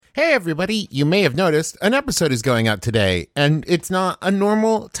Hey everybody, you may have noticed an episode is going out today, and it's not a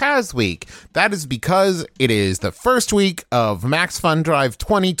normal Taz week. That is because it is the first week of MaxFunDrive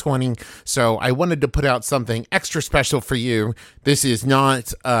 2020, so I wanted to put out something extra special for you. This is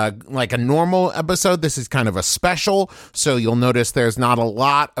not like a normal episode, this is kind of a special, so you'll notice there's not a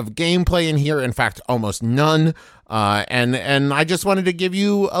lot of gameplay in here, in fact, almost none. And I just wanted to give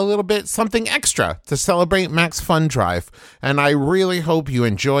you a little bit something extra to celebrate MaxFunDrive, and I really hope you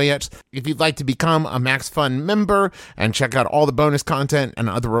enjoy it. If you'd like to become a MaxFun member and check out all the bonus content and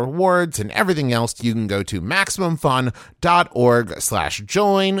other rewards and everything else, you can go to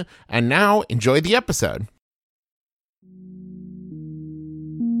MaximumFun.org/join. And now enjoy the episode.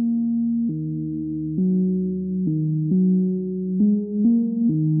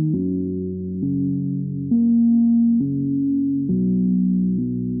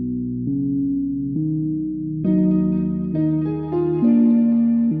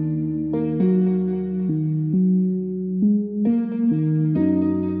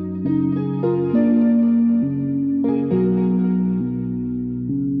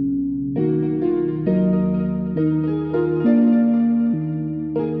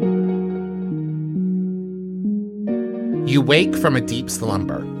 You wake from a deep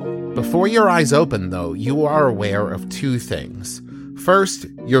slumber. Before your eyes open, though, you are aware of two things. First,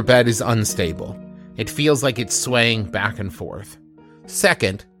 your bed is unstable. It feels like it's swaying back and forth.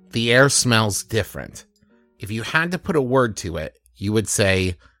 Second, the air smells different. If you had to put a word to it, you would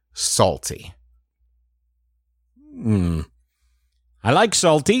say salty. I like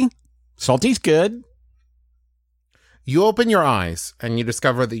salty. Salty's good. You open your eyes and you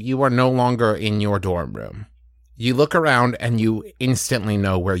discover that you are no longer in your dorm room. You look around and you instantly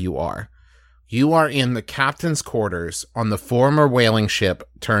know where you are. You are in the captain's quarters on the former whaling ship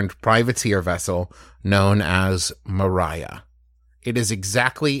turned privateer vessel known as Mariah. It is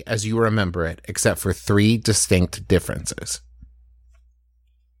exactly as you remember it, except for three distinct differences.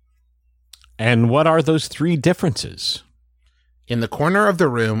 And what are those three differences? In the corner of the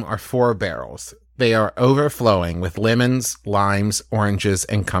room are 4 barrels. They are overflowing with lemons, limes, oranges,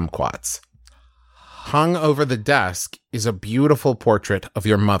 and kumquats. Hung over the desk is a beautiful portrait of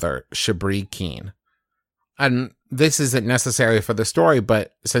your mother, Shabri Keen. And this isn't necessary for the story,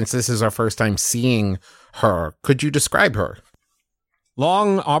 but since this is our first time seeing her, could you describe her?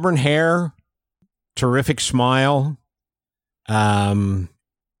 Long auburn hair, terrific smile, big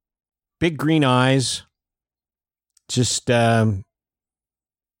green eyes, just and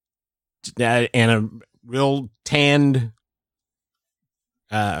a real tanned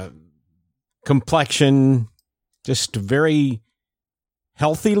complexion, just very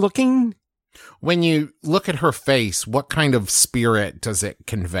healthy looking. When you look at her face, what kind of spirit does it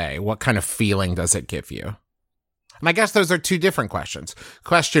convey? What kind of feeling does it give you? And I guess those are two different questions.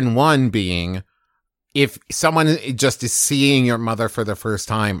 Question one being, if someone just is seeing your mother for the first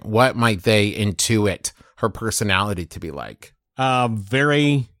time, what might they intuit her personality to be like?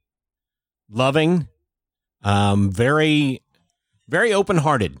 Very loving, very, very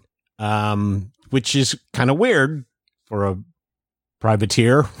open-hearted. Which is kind of weird for a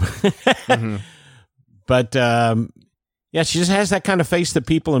privateer. Mm-hmm. But, yeah, she just has that kind of face that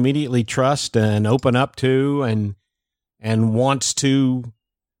people immediately trust and open up to and wants to,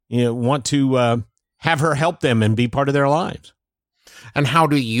 have her help them and be part of their lives. And how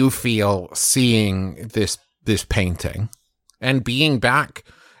do you feel seeing this painting and being back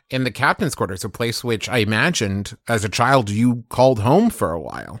in the captain's quarters, a place which I imagined as a child you called home for a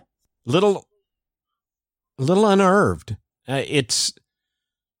while? Little unnerved. This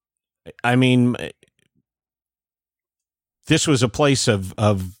was a place of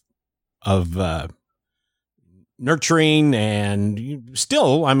nurturing, and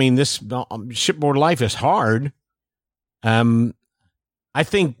still, this shipboard life is hard. I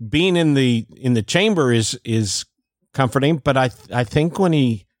think being in the chamber is comforting, but I think when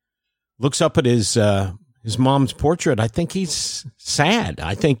he looks up at his mom's portrait, I think he's sad.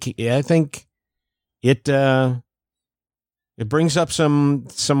 I think it brings up some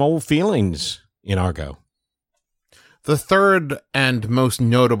old feelings in Argo. The third and most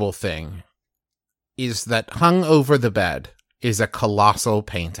notable thing is that hung over the bed is a colossal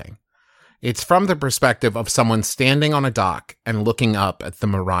painting. It's from the perspective of someone standing on a dock and looking up at the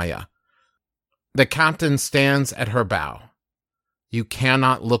Mariah. The captain stands at her bow. You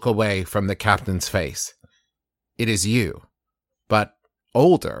cannot look away from the captain's face. It is you, but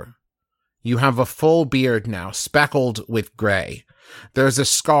older. You have a full beard now, speckled with gray. There's a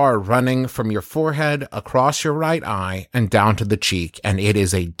scar running from your forehead across your right eye and down to the cheek, and it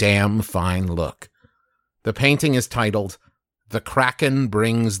is a damn fine look. The painting is titled The Kraken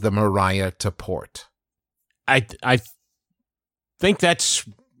brings the Mariah to port. I think that's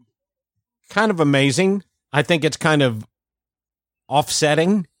kind of amazing. I think it's kind of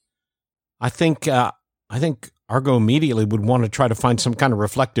offsetting. I think Argo immediately would want to try to find some kind of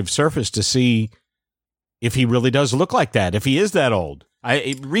reflective surface to see if he really does look like that, if he is that old.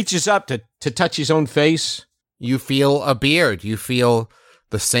 It reaches up to touch his own face. You feel a beard. You feel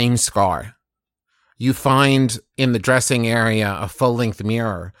the same scar. You find in the dressing area a full-length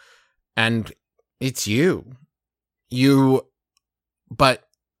mirror, and it's you. You, but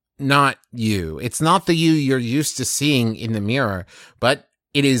not you. It's not the you're used to seeing in the mirror, but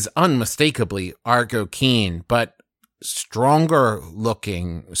it is unmistakably Argo Keen, but stronger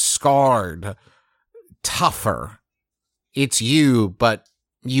looking, scarred, tougher. It's you, but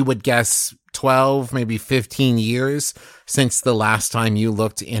you would guess 12, maybe 15 years since the last time you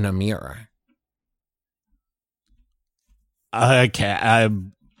looked in a mirror. Okay,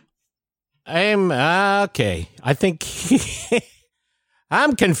 I'm okay. I think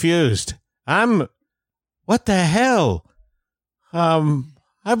I'm confused. What the hell?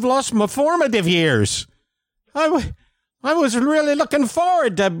 I've lost my formative years. I was really looking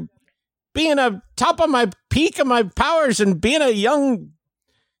forward to being a top of my peak of my powers and being a young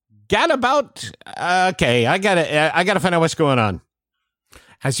gadabout. Okay, I gotta find out what's going on.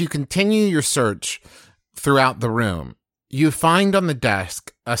 As you continue your search throughout the room, you find on the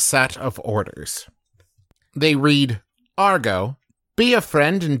desk a set of orders. They read, Argo, be a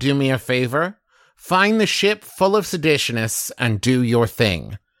friend and do me a favor. Find the ship full of seditionists and do your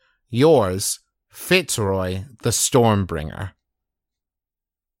thing. Yours, Fitzroy, the Stormbringer.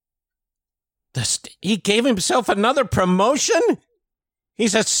 He gave himself another promotion?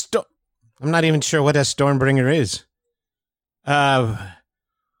 He's a I'm not even sure what a Stormbringer is.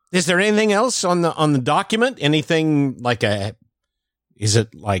 Is there anything else on the document? Anything like is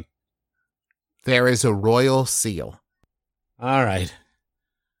it like? There is a royal seal. All right.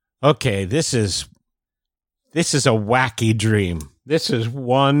 Okay, this is a wacky dream. This is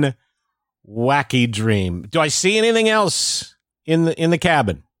one wacky dream. Do I see anything else in the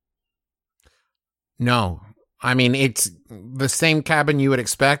cabin? No. I mean, it's the same cabin you would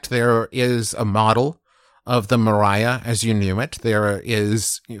expect. There is a model of the Mariah as you knew it. There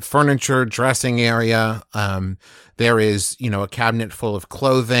is furniture, dressing area. There is, a cabinet full of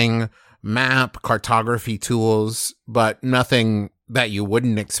clothing, map, cartography tools, but nothing that you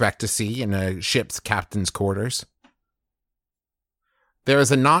wouldn't expect to see in a ship's captain's quarters. There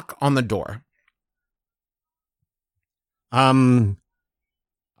is a knock on the door. Who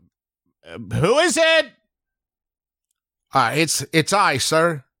is it? It's I,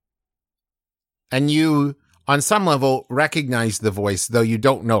 sir. And you, on some level, recognize the voice, though you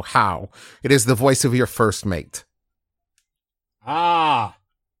don't know how. It is the voice of your first mate. Ah.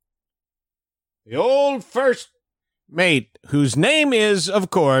 The old first mate, whose name is, of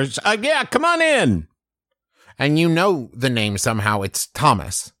course, yeah, come on in. And you know the name somehow. It's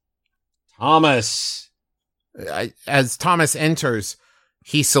Thomas. Thomas. As Thomas enters,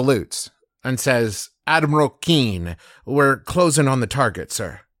 he salutes and says, Admiral Keen, we're closing on the target,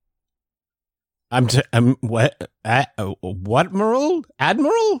 sir. What? What, Admiral?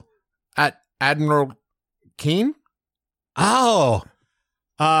 Admiral? Admiral Keen? Oh.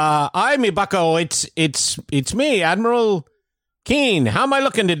 Aye, me bucko. It's me, Admiral Keen. How am I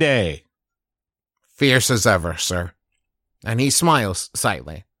looking today? Fierce as ever, sir. And he smiles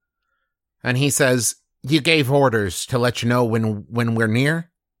slightly. And he says, you gave orders to let you know when we're near?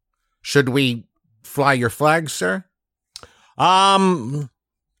 Should we fly your flag, sir?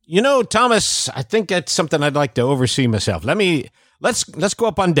 Thomas, I think that's something I'd like to oversee myself. Let's go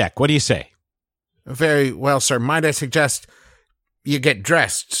up on deck. What do you say? Very well, sir. Might I suggest you get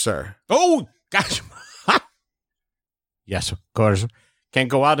dressed, sir? Oh, gosh. Yes, of course. Can't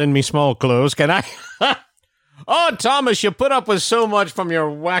go out in me small clothes, can I? Oh, Thomas, you put up with so much from your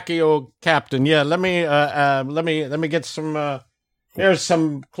wacky old captain. Yeah, let me get some. There's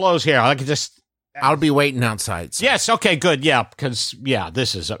some clothes here. I can just. I'll be waiting outside, sir. Yes. Okay. Good. Yeah. Because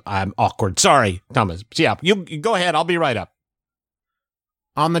this is I'm awkward. Sorry, Thomas. Yeah. You go ahead. I'll be right up.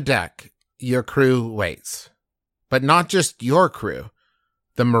 On the deck, your crew waits, but not just your crew.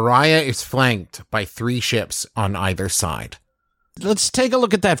 The Mariah is flanked by 3 ships on either side. Let's take a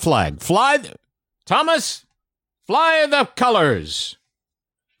look at that flag. Thomas, fly the colors.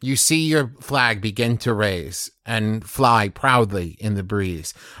 You see your flag begin to raise and fly proudly in the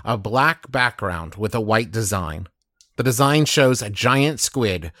breeze, a black background with a white design. The design shows a giant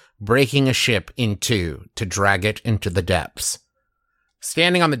squid breaking a ship in two to drag it into the depths.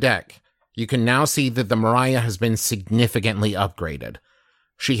 Standing on the deck You can now see that the Mariah has been significantly upgraded.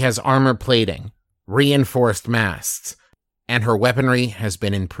 She has armor plating, reinforced masts, and her weaponry has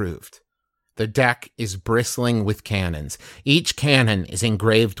been improved. The deck is bristling with cannons. Each cannon is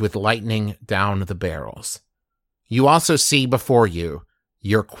engraved with lightning down the barrels. You also see before you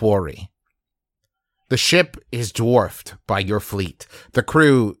your quarry. The ship is dwarfed by your fleet. The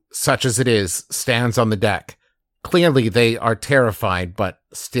crew, such as it is, stands on the deck. Clearly they are terrified, but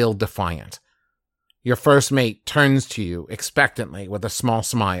still defiant. Your first mate turns to you expectantly with a small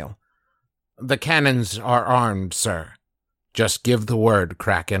smile. "The cannons are armed, sir. Just give the word,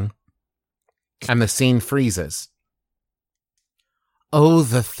 Kraken." And the scene freezes. "Oh,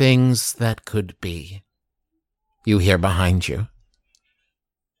 the things that could be," you hear behind you.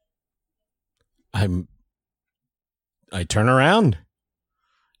 I turn around.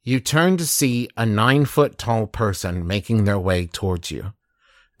 You turn to see a 9-foot-tall person making their way towards you.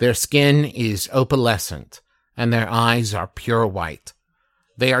 Their skin is opalescent, and their eyes are pure white.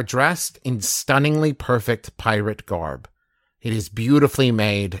 They are dressed in stunningly perfect pirate garb. It is beautifully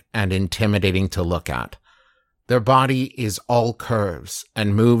made and intimidating to look at. Their body is all curves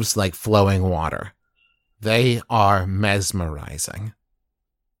and moves like flowing water. They are mesmerizing.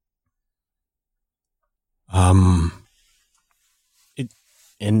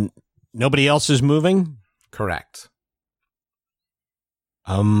 And nobody else is moving? Correct.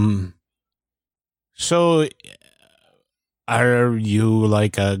 So are you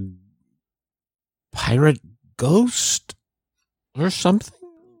like a pirate ghost or something?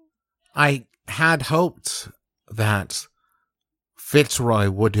 I had hoped that Fitzroy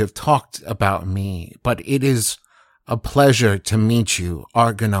would have talked about me, but it is a pleasure to meet you,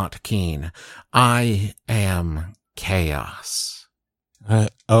 Argonaut Keen. I am Chaos. I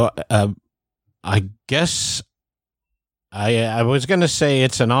guess I was going to say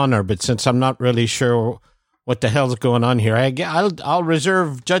it's an honor, but since I'm not really sure what the hell's going on here, I'll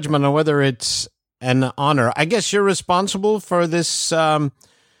reserve judgment on whether it's an honor. I guess you're responsible for this little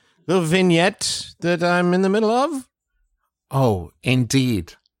vignette that I'm in the middle of? Oh,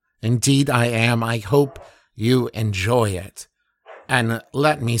 indeed. Indeed I am. I hope you enjoy it. And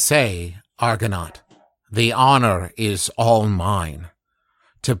let me say, Argonaut, the honor is all mine.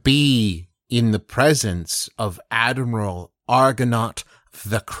 To be in the presence of Admiral Argonaut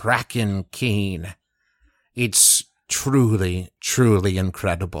the Kraken Keen. It's truly, truly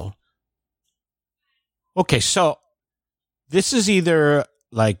incredible. Okay, so this is either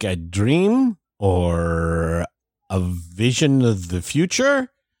like a dream or a vision of the future,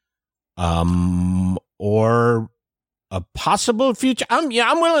 or a possible future.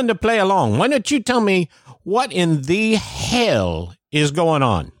 I'm willing to play along. Why don't you tell me what in the hell is going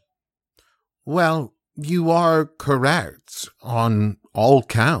on? Well, you are correct on all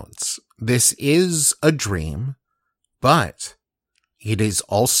counts. This is a dream, but it is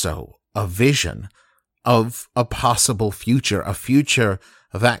also a vision of a possible future, a future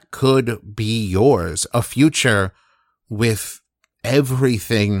that could be yours, a future with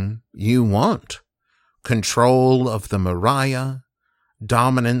everything you want. Control of the Mariah,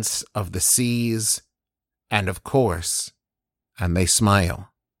 dominance of the seas, and of course, and they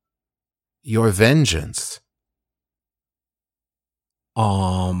smile, your vengeance.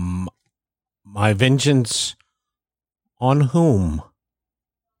 My vengeance on whom?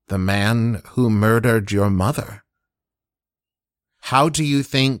 The man who murdered your mother. How do you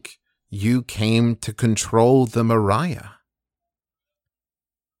think you came to control the Mariah?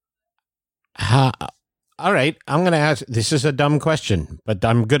 All right, I'm going to ask. This is a dumb question, but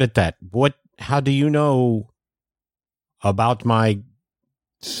I'm good at that. How do you know about my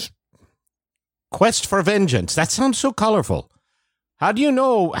quest for vengeance? That sounds so colorful. How do you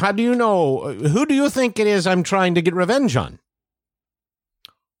know? Who do you think it is I'm trying to get revenge on?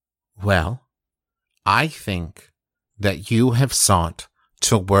 Well, I think that you have sought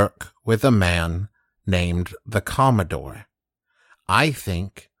to work with a man named the Commodore. I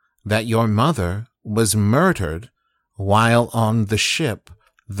think that your mother was murdered while on the ship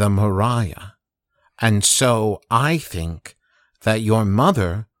the Mariah. And so I think that your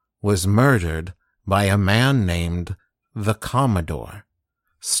mother was murdered by a man named the Commodore.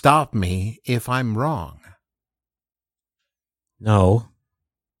 Stop me if I'm wrong. No,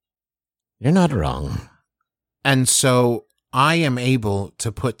 you're not wrong. And so I am able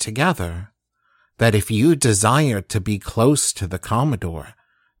to put together that if you desire to be close to the Commodore,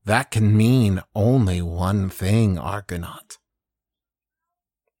 that can mean only one thing, Argonaut.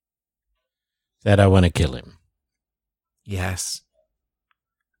 That I want to kill him. Yes.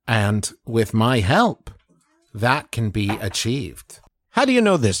 And with my help, that can be achieved. How do you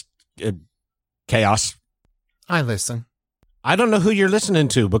know this? Chaos. I listen. I don't know who you're listening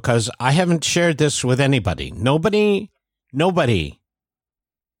to because I haven't shared this with anybody. Nobody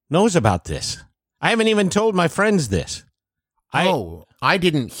knows about this. I haven't even told my friends this. I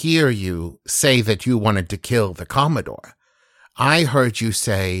didn't hear you say that you wanted to kill the Commodore. I heard you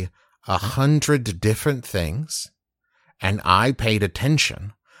say 100 different things, and I paid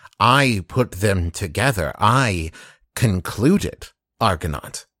attention. I put them together. I concluded,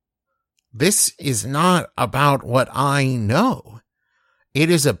 Argonaut. This is not about what I know. It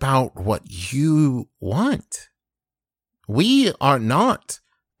is about what you want. We are not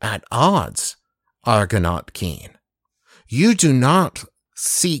at odds, Argonaut Keen. You do not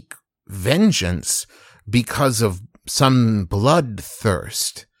seek vengeance because of some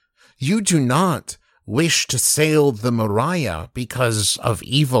bloodthirst. You do not wish to sail the Moriah because of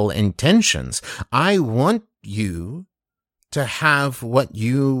evil intentions. I want you to have what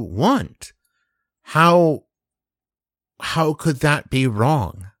you want. How could that be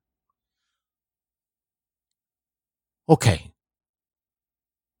wrong? Okay.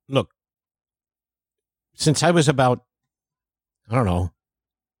 Look, since I was about, 11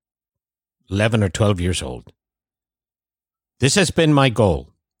 or 12 years old, this has been my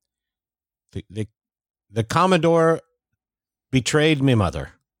goal. The Commodore betrayed me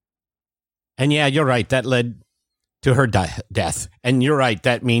mother. And yeah, you're right, that led to her death. And you're right,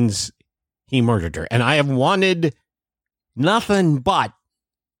 that means he murdered her. And I have wanted nothing but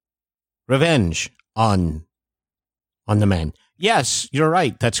revenge on the man. Yes, you're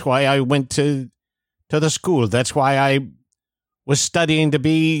right. That's why I went to the school. That's why I was studying to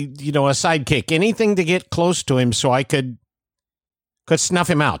be, a sidekick. Anything to get close to him so I could snuff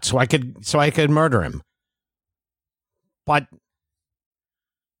him out, so I could murder him. But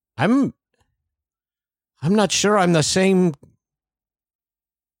I'm not sure I'm the same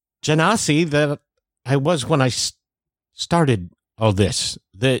Genasi that I was when I started all this.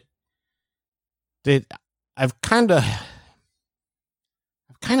 That I've kind of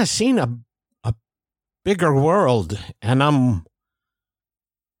seen a bigger world, and I'm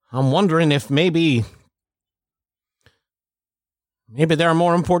wondering if maybe there are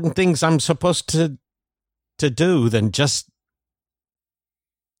more important things I'm supposed to do than just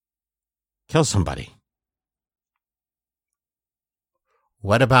kill somebody.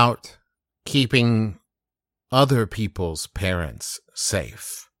 What about keeping other people's parents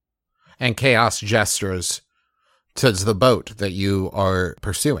safe? And Chaos gestures to the boat that you are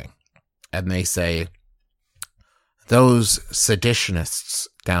pursuing. And they say, those seditionists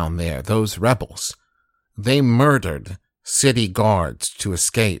down there, those rebels, they murdered city guards to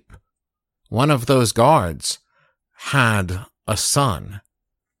escape. One of those guards had a son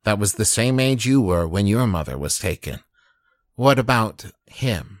that was the same age you were when your mother was taken. What about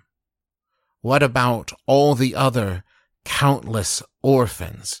him? What about all the other countless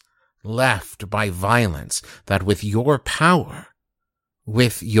orphans left by violence that with your power,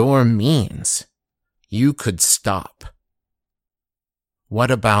 with your means, you could stop? What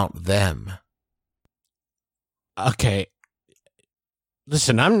about them? Okay.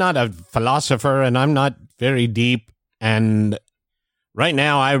 Listen, I'm not a philosopher and I'm not very deep, and right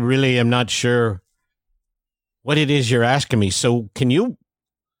now I really am not sure what it is you're asking me. So can you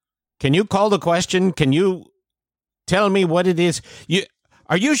call the question? Can you tell me what it is?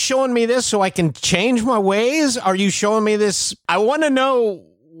 Are you showing me this so I can change my ways? Are you showing me this? I want to know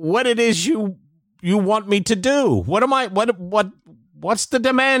what it is you want me to do. What's the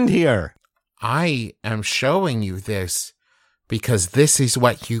demand here? I am showing you this because this is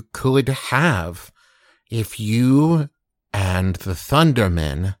what you could have if you and the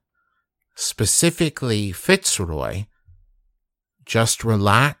Thundermen, specifically Fitzroy, just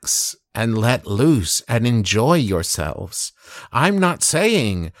relax and let loose and enjoy yourselves. I'm not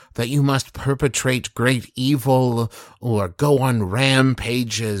saying that you must perpetrate great evil or go on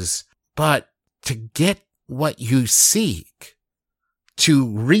rampages, but to get what you seek, to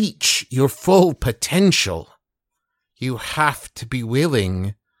reach your full potential, you have to be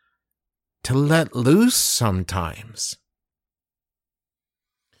willing to let loose sometimes.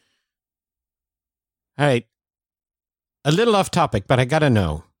 All right. A little off topic, but I gotta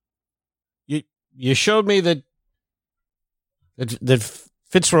know. You showed me that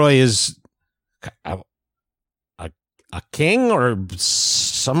Fitzroy is a king or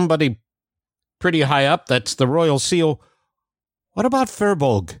somebody pretty high up. That's the royal seal. What about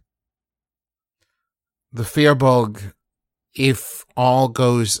Firbolg? The Firbolg, if all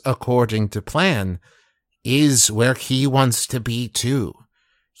goes according to plan, is where he wants to be too.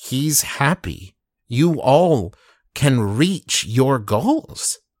 He's happy. You all can reach your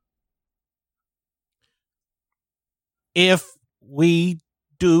goals. if we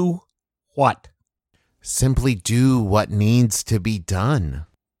do what? Simply do what needs to be done.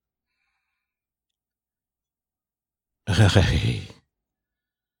 All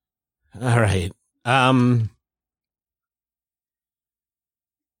right.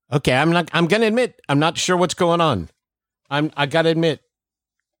 Okay, I'm gonna admit, I'm not sure what's going on. I gotta admit,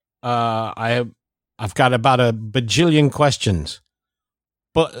 I've got about a bajillion questions.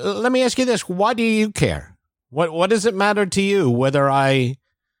 But let me ask you this: why do you care? What does it matter to you whether I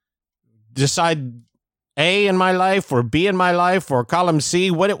decide A in my life or B in my life or column C?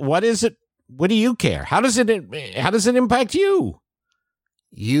 What is it? What do you care? How does it impact you?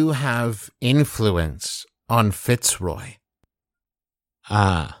 You have influence on Fitzroy.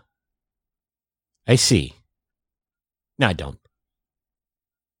 Ah, I see. No, I don't.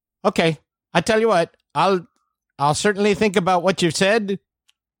 Okay, I tell you what, I'll certainly think about what you've said.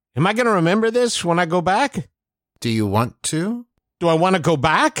 Am I going to remember this when I go back? Do you want to? Do I want to go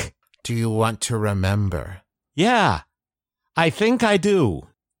back? Do you want to remember? Yeah, I think I do.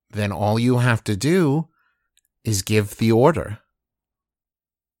 Then all you have to do is give the order.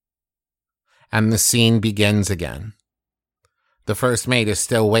 And the scene begins again. The first mate is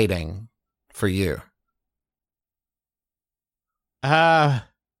still waiting for you. Hand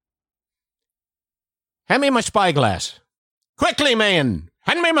me my spyglass. Quickly, man!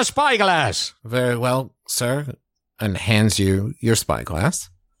 Hand me my spyglass! Very well, sir. And hands you your spyglass.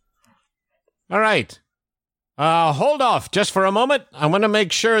 All right. Hold off just for a moment. I want to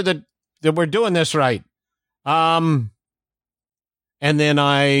make sure that we're doing this right. And then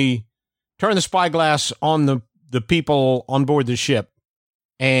I turn the spyglass on the people on board the ship,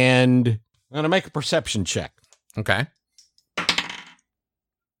 and I'm going to make a perception check. Okay.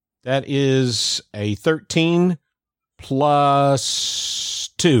 That is a 13 plus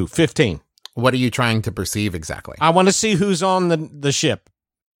 2, 15. What are you trying to perceive exactly? I want to see who's on the ship.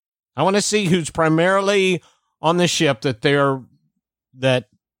 I want to see who's primarily on the ship that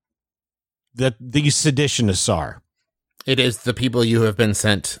these seditionists are. It is the people you have been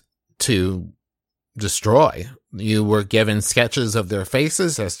sent to destroy. You were given sketches of their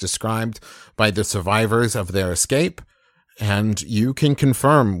faces as described by the survivors of their escape, and you can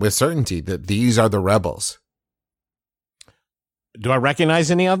confirm with certainty that these are the rebels. Do I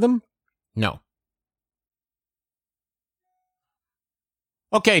recognize any of them? No.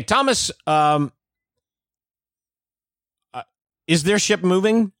 Okay, Thomas, is their ship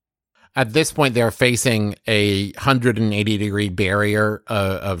moving? At this point, they're facing a 180-degree barrier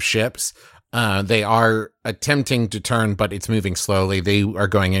of ships. They are attempting to turn, but it's moving slowly. They are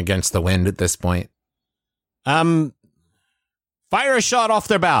going against the wind at this point. Fire a shot off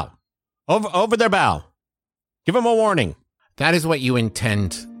their bow. Over their bow. Give them a warning. That is what you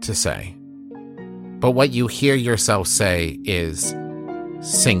intend to say. But what you hear yourself say is,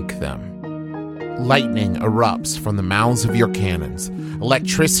 sink them. Lightning erupts from the mouths of your cannons.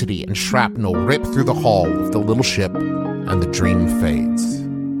 Electricity and shrapnel rip through the hull of the little ship, and the dream fades.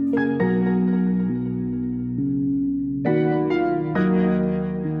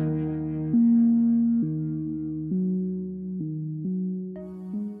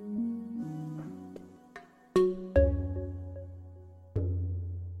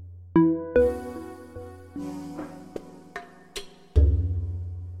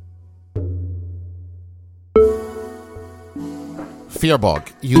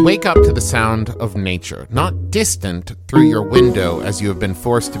 Fearbog, you wake up to the sound of nature, not distant through your window as you have been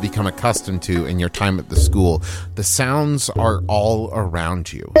forced to become accustomed to in your time at the school. The sounds are all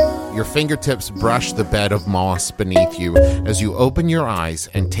around you. Your fingertips brush the bed of moss beneath you as you open your eyes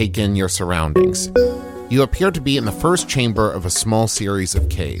and take in your surroundings. You appear to be in the first chamber of a small series of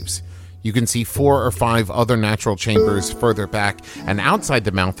caves. You can see 4 or 5 other natural chambers further back, and outside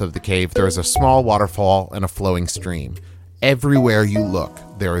the mouth of the cave there is a small waterfall and a flowing stream. Everywhere you look,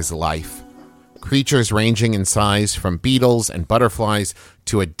 there is life. Creatures ranging in size from beetles and butterflies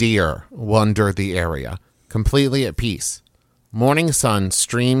to a deer wander the area, completely at peace. Morning sun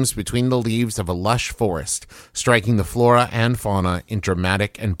streams between the leaves of a lush forest, striking the flora and fauna in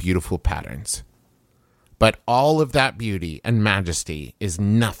dramatic and beautiful patterns. But all of that beauty and majesty is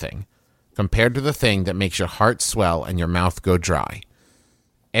nothing compared to the thing that makes your heart swell and your mouth go dry.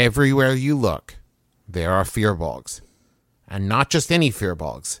 Everywhere you look, there are fearbolgs. And not just any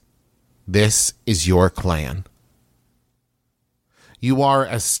fearbolgs. This is your clan. You are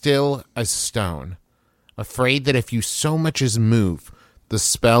as still as stone, afraid that if you so much as move, the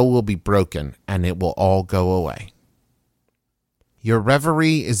spell will be broken and it will all go away. Your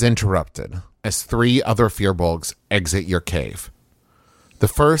reverie is interrupted as 3 other fearbolgs exit your cave. The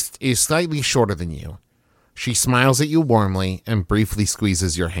first is slightly shorter than you, She smiles at you warmly and briefly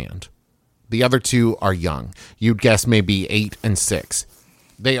squeezes your hand. The other two are young. You'd guess maybe 8 and 6.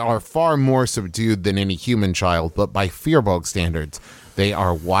 They are far more subdued than any human child, but by Firbolg standards, they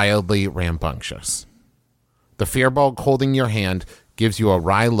are wildly rambunctious. The Firbolg holding your hand gives you a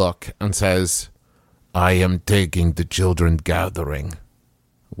wry look and says, "I am taking the children gathering.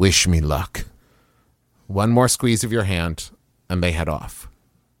 Wish me luck." One more squeeze of your hand, and they head off.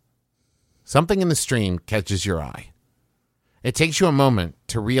 Something in the stream catches your eye. It takes you a moment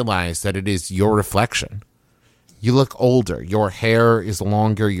to realize that it is your reflection. You look older, your hair is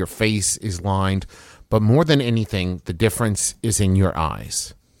longer, your face is lined, but more than anything, the difference is in your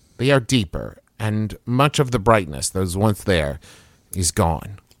eyes. They are deeper, and much of the brightness that was once there is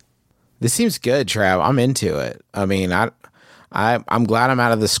gone. This seems good, Trav. I'm into it. I mean, I'm glad I'm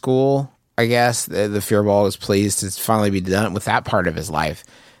out of the school, I guess. The Firbolg is pleased to finally be done with that part of his life,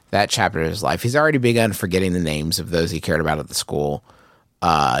 that chapter of his life. He's already begun forgetting the names of those he cared about at the school.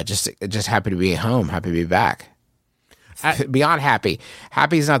 Just happy to be home, happy to be back. Beyond happy.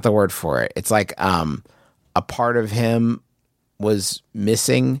 Happy is not the word for it. It's like a part of him was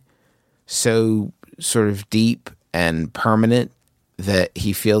missing, so sort of deep and permanent that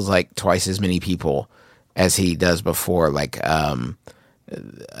he feels like twice as many people as he does before. Like a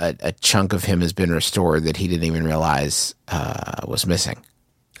chunk of him has been restored that he didn't even realize was missing.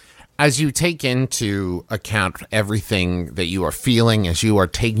 As you take into account everything that you are feeling, as you are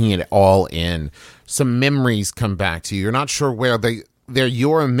taking it all in, some memories come back to you. You're not sure where they're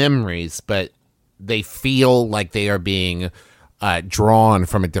your memories, but they feel like they are being drawn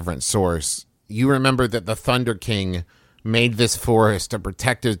from a different source. You remember that the Thunder King made this forest a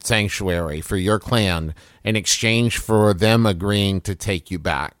protected sanctuary for your clan in exchange for them agreeing to take you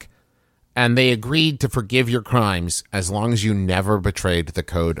back. And they agreed to forgive your crimes as long as you never betrayed the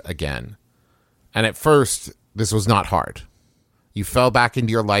code again. And at first, this was not hard. You fell back into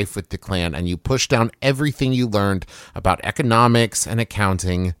your life with the clan, and you pushed down everything you learned about economics and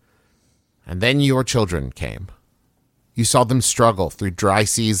accounting. And then your children came. You saw them struggle through dry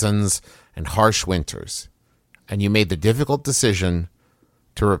seasons and harsh winters. And you made the difficult decision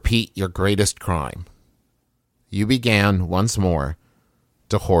to repeat your greatest crime. You began, once more,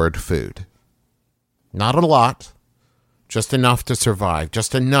 to hoard food. Not a lot, just enough to survive,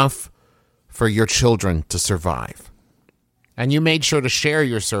 just enough for your children to survive. And you made sure to share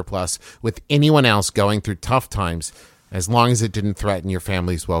your surplus with anyone else going through tough times as long as it didn't threaten your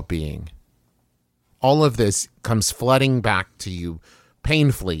family's well-being. All of this comes flooding back to you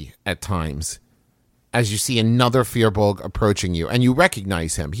painfully at times as you see another Firbolg approaching you, and you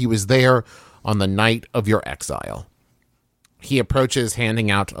recognize him. He was there on the night of your exile. He approaches,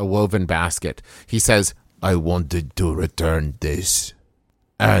 handing out a woven basket. He says, "I wanted to return this,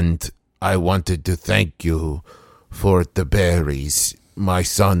 and I wanted to thank you for the berries. My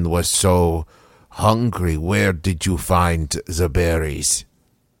son was so hungry. Where did you find the berries?"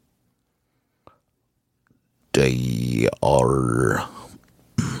 "They are..."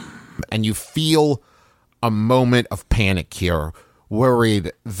 And you feel a moment of panic here,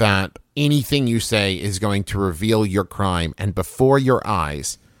 worried that anything you say is going to reveal your crime, and before your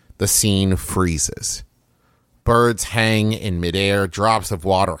eyes, the scene freezes. Birds hang in midair, drops of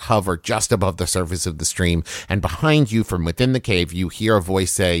water hover just above the surface of the stream, and behind you from within the cave, you hear a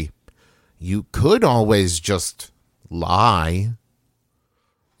voice say, "You could always just lie."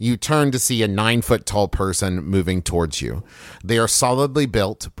 You turn to see a 9-foot-tall person moving towards you. They are solidly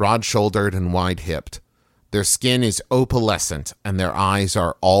built, broad-shouldered, and wide-hipped. Their skin is opalescent, and their eyes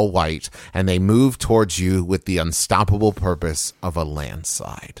are all white, and they move towards you with the unstoppable purpose of a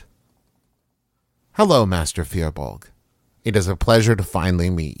landslide. "Hello, Master Firbolg. It is a pleasure to finally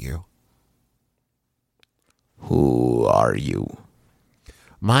meet you." "Who are you?"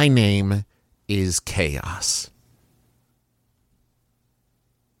 "My name is Chaos."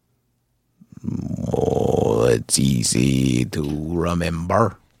 "Oh, it's easy to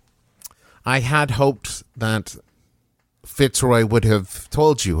remember." "I had hoped that Fitzroy would have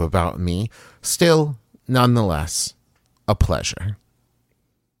told you about me. Still, nonetheless, a pleasure.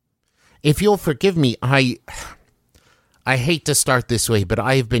 If you'll forgive me, I hate to start this way, but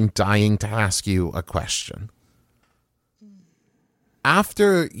I have been dying to ask you a question.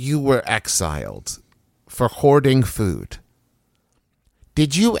 After you were exiled for hoarding food,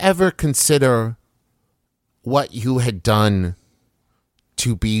 did you ever consider what you had done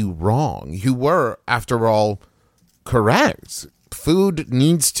to be wrong? You were, after all, correct. Food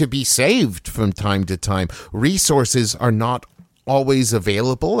needs to be saved from time to time. Resources are not always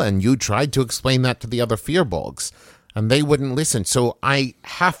available, and you tried to explain that to the other Firbolgs, and they wouldn't listen. So I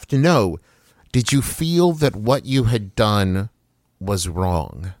have to know, Did you feel that what you had done was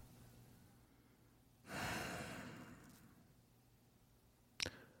wrong?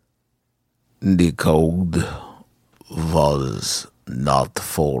 The code was not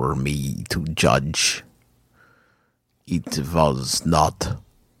for me to judge. It was not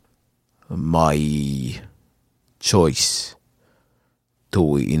my choice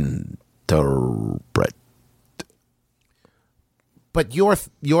to interpret. But your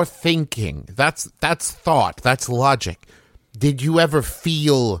thinking, that's thought, that's logic. Did you ever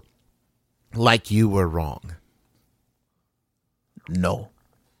feel like you were wrong? No.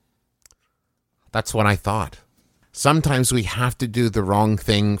 That's what I thought. Sometimes we have to do the wrong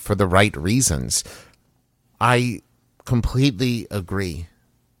thing for the right reasons. I completely agree.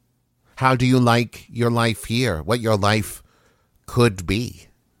 How do you like your life here? What your life could be?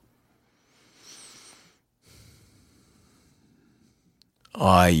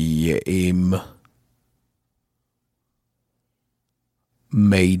 I am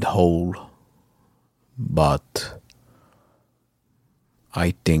made whole, but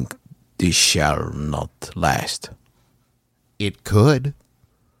I think this shall not last. It could.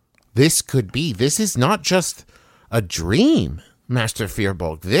 This could be. This is not just a dream, Master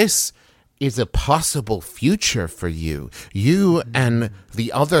Fearbolg. This is a possible future for you. You and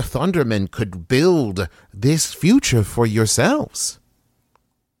the other Thundermen could build this future for yourselves.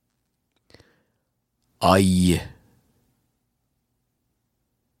 I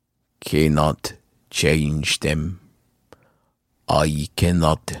cannot change them. I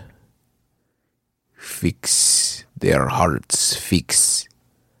cannot fix their hearts, fix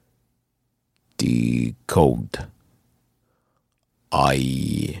the code.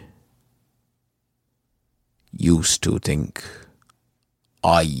 I used to think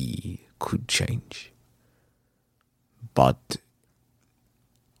I could change, but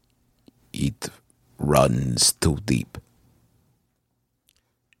it runs too deep.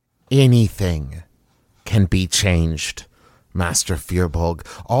 Anything can be changed, Master Fearbolg.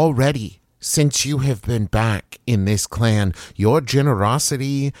 Already, since you have been back in this clan, your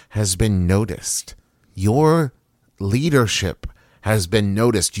generosity has been noticed. Your leadership has been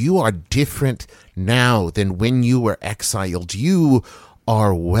noticed. You are different now than when you were exiled. You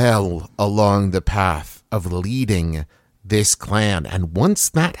are well along the path of leading this clan. And once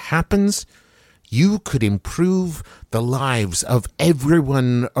that happens, you could improve the lives of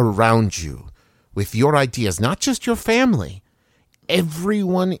everyone around you with your ideas, not just your family.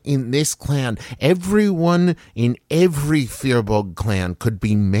 Everyone in this clan, everyone in every Fearbolg clan could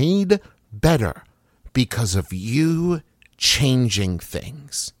be made better because of you changing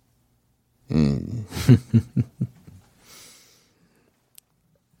things.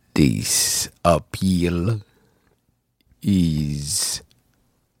 This appeal is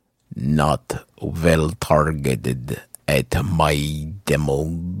not well targeted at my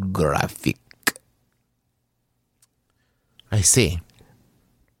demographic. I see.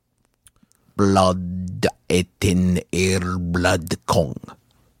 Blood etin blood kong.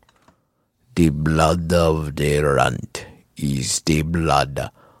 The blood of the runt is the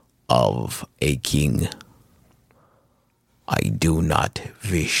blood of a king. I do not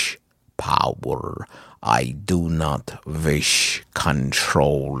wish power. I do not wish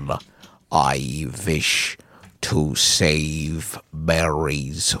control. I wish to save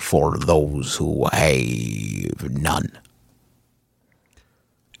berries for those who have none.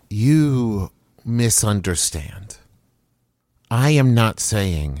 You misunderstand. I am not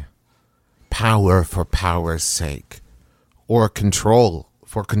saying power for power's sake or control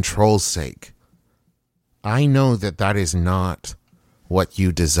for control's sake. I know that that is not what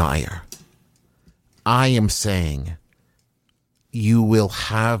you desire. I am saying you will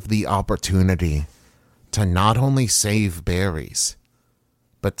have the opportunity to not only save berries,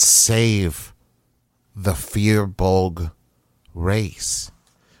 but save the Fearbolg race.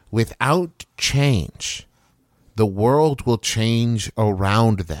 Without change, the world will change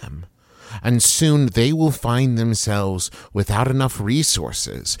around them, and soon they will find themselves without enough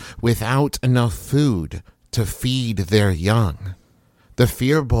resources, without enough food to feed their young. The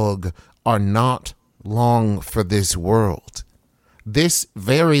Fearbolg are not long for this world. This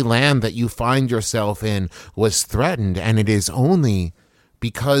very land that you find yourself in was threatened, and it is only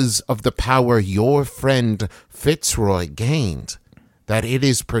because of the power your friend Fitzroy gained that it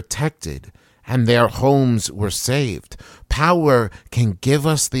is protected and their homes were saved. Power can give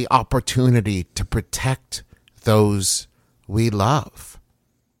us the opportunity to protect those we love.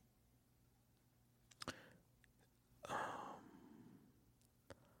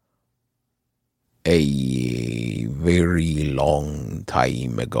 A very long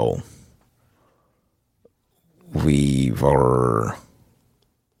time ago, We were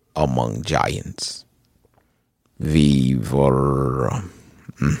among giants. We were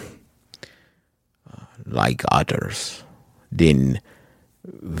like others. Then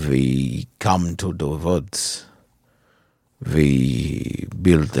we come to the woods. We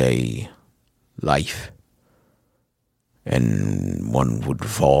build a life. And one would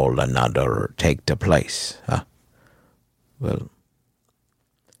fall, another take the place. Well,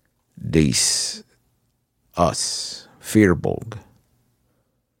 us, Firbolg,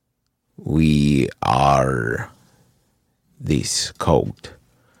 we are this code.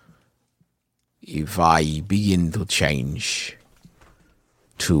 If I begin to change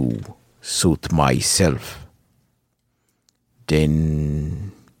to suit myself,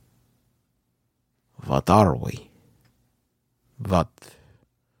 then what are we? What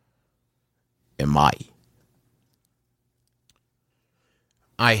am I?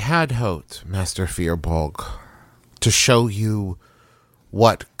 I had hoped, Master Firbolg, to show you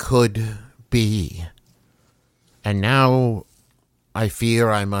what could be. And now I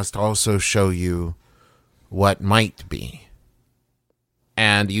fear I must also show you what might be.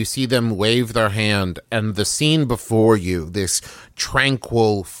 And you see them wave their hand, and the scene before you, this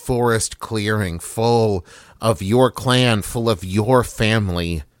tranquil forest clearing full of your clan, full of your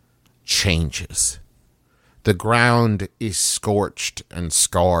family, changes. The ground is scorched and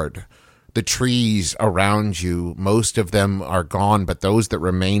scarred. The trees around you, most of them are gone, but those that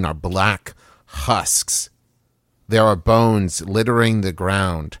remain are black husks. There are bones littering the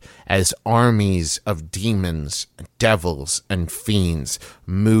ground as armies of demons, devils, and fiends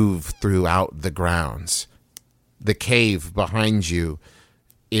move throughout the grounds. The cave behind you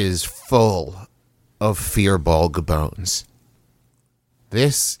is full of Firbolg bones.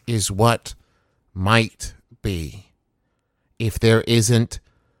 This is what might be if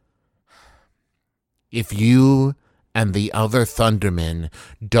you and the other Thundermen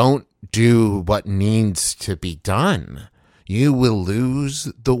don't do what needs to be done. You will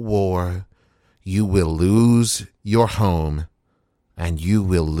lose the war, you will lose your home, and you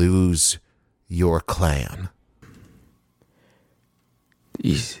will lose your clan.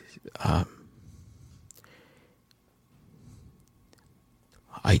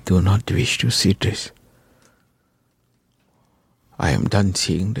 I do not wish to see this. I am done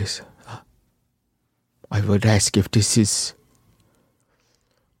seeing this. I would ask if this is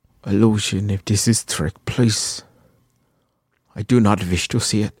illusion, if this is trick, please. I do not wish to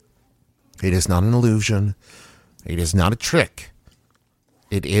see it. It is not an illusion. It is not a trick.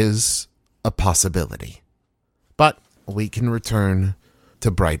 It is a possibility. But we can return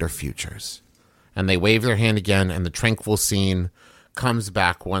to brighter futures. And they wave their hand again, and the tranquil scene comes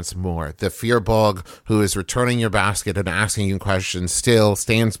back once more. The Firbolg, who is returning your basket and asking you questions, still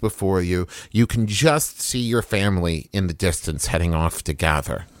stands before you. You can just see your family in the distance heading off to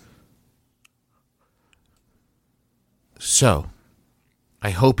gather. So, I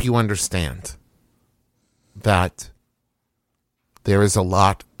hope you understand that there is a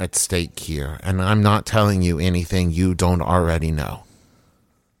lot at stake here, and I'm not telling you anything you don't already know.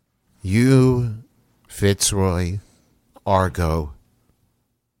 You, Fitzroy, Argo,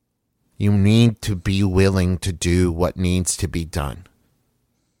 you need to be willing to do what needs to be done.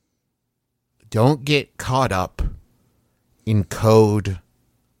 Don't get caught up in code,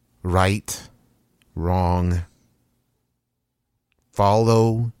 right, wrong.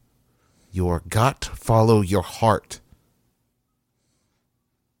 Follow your gut, follow your heart.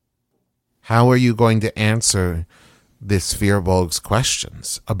 How are you going to answer this Firbolg's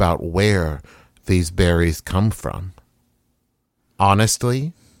questions about where these berries come from?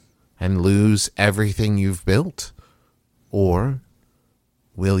 Honestly? And lose everything you've built? Or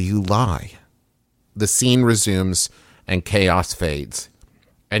will you lie? The scene resumes and chaos fades.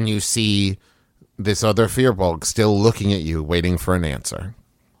 And you see this other Firbolg still looking at you, waiting for an answer.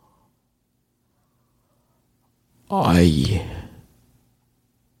 I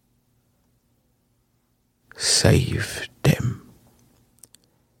saved them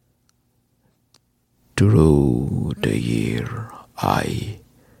through the year. I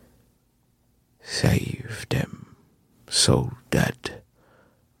save them so that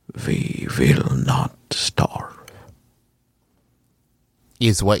we will not starve.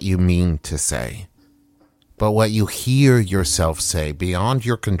 Is what you mean to say. But what you hear yourself say beyond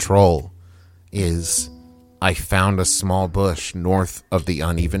your control is, I found a small bush north of the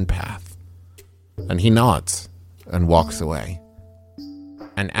uneven path. And he nods and walks away.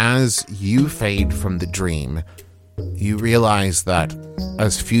 And as you fade from the dream, you realize that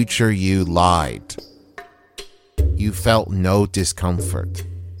as future you lied, you felt no discomfort,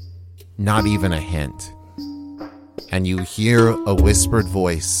 not even a hint. and you hear a whispered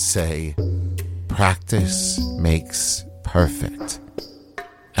voice say, "Practice makes perfect,"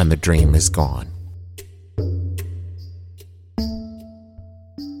 and the dream is gone.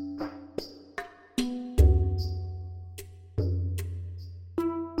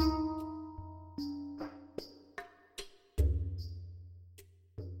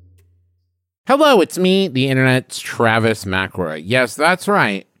 Hello, it's me, the internet's Travis McElroy. Yes, that's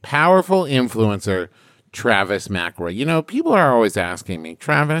right. Powerful influencer, Travis McElroy. You know, people are always asking me,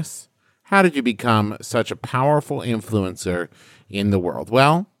 Travis, how did you become such a powerful influencer in the world?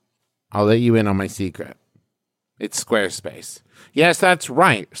 Well, I'll let you in on my secret. It's Squarespace. Yes, that's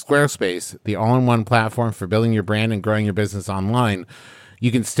right. Squarespace, the all-in-one platform for building your brand and growing your business online.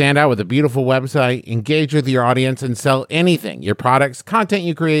 You can stand out with a beautiful website, engage with your audience, and sell anything, your products, content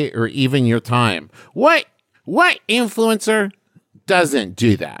you create, or even your time. What influencer doesn't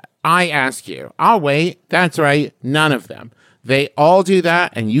do that? I ask you. I'll wait. That's right. None of them. They all do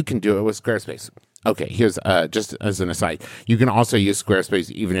that, and you can do it with Squarespace. Okay, here's just as an aside. You can also use Squarespace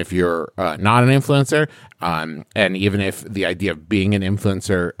even if you're not an influencer, and even if the idea of being an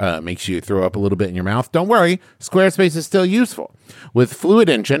influencer makes you throw up a little bit in your mouth. Don't worry, Squarespace is still useful. With Fluid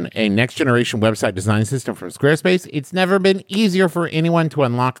Engine, a next-generation website design system from Squarespace, it's never been easier for anyone to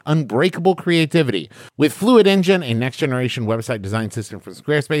unlock unbreakable creativity. With Fluid Engine, a next-generation website design system from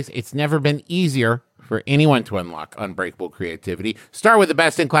Squarespace, it's never been easier for anyone to unlock unbreakable creativity. Start with the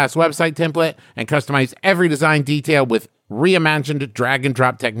best-in-class website template and customize every design detail with reimagined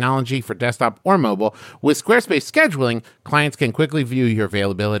drag-and-drop technology for desktop or mobile. With Squarespace scheduling, clients can quickly view your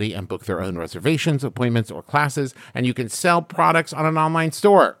availability and book their own reservations, appointments, or classes, and you can sell products on an online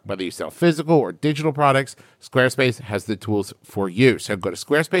store. Whether you sell physical or digital products, Squarespace has the tools for you. So go to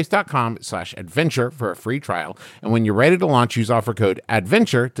squarespace.com/adventure for a free trial, and when you're ready to launch, use offer code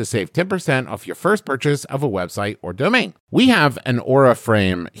ADVENTURE to save 10% off your first purchase of a website or domain. We have an Aura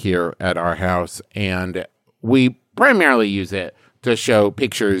frame here at our house, and we primarily use it to show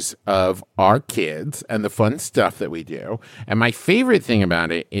pictures of our kids and the fun stuff that we do. And my favorite thing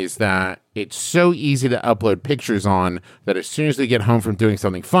about it is that it's so easy to upload pictures on that as soon as we get home from doing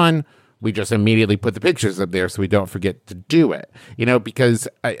something fun, we just immediately put the pictures up there so we don't forget to do it. You know, because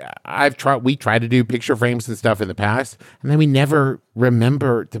we tried to do picture frames and stuff in the past, and then we never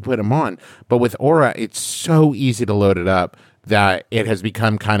remember to put them on. But with Aura, it's so easy to load it up that it has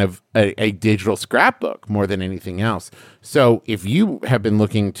become kind of a digital scrapbook more than anything else. So if you have been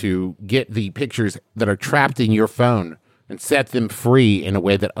looking to get the pictures that are trapped in your phone and set them free in a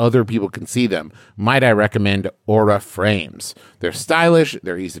way that other people can see them, might I recommend Aura Frames. They're stylish,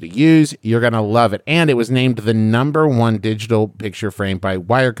 they're easy to use, you're going to love it. And it was named the #1 digital picture frame by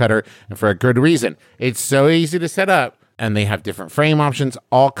Wirecutter, and for a good reason. It's so easy to set up, and they have different frame options,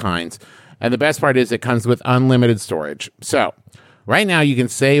 all kinds. And the best part is it comes with unlimited storage. So right now you can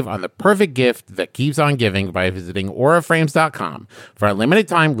save on the perfect gift that keeps on giving by visiting auraframes.com. For a limited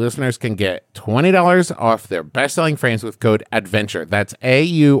time, listeners can get $20 off their best-selling frames with code ADVENTURE. That's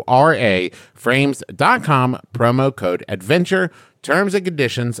AURA frames.com, promo code ADVENTURE. Terms and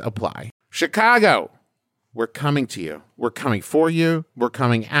conditions apply. Chicago, we're coming to you. We're coming for you. We're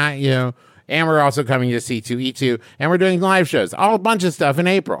coming at you. And we're also coming to C2E2, and we're doing live shows, all a bunch of stuff in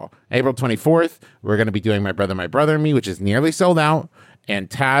April. April 24th, we're going to be doing My Brother and Me, which is nearly sold out, and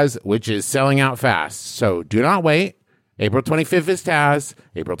Taz, which is selling out fast. So do not wait. April 25th is Taz.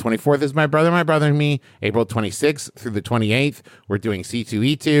 April 24th is My Brother and Me. April 26th through the 28th, we're doing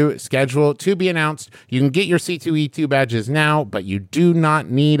C2E2, schedule to be announced. You can get your C2E2 badges now, but you do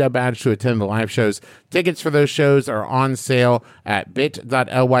not need a badge to attend the live shows. Tickets for those shows are on sale at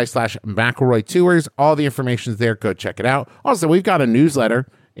bit.ly/McElroy Tours. All the information's there. Go check it out. Also, we've got a newsletter.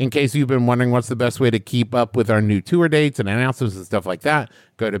 In case you've been wondering what's the best way to keep up with our new tour dates and announcements and stuff like that,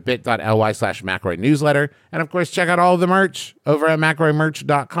 go to bit.ly/McElroy newsletter. And of course, check out all of the merch over at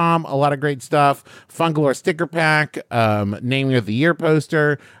McElroymerch.com. A lot of great stuff. Fun Galore sticker pack, naming of the year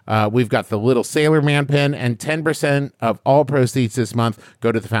poster. We've got the little Sailor Man pin, and 10% of all proceeds this month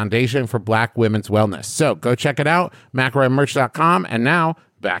go to the Foundation for Black Women's Wellness. So go check it out, McElroymerch.com. And now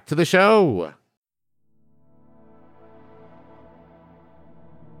back to the show.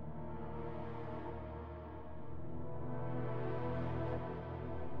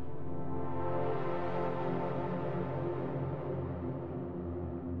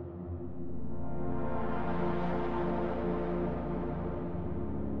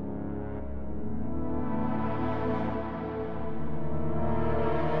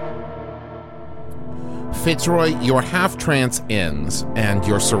 Fitzroy, your half trance ends and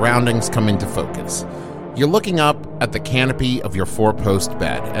your surroundings come into focus. You're looking up at the canopy of your four-post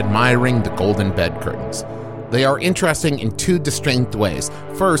bed, admiring the golden bed curtains. They are interesting in two distinct ways.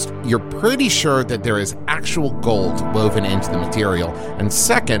 First, you're pretty sure that there is actual gold woven into the material. And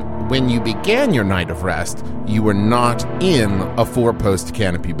second, when you began your night of rest, you were not in a 4-post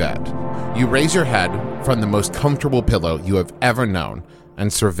canopy bed. You raise your head from the most comfortable pillow you have ever known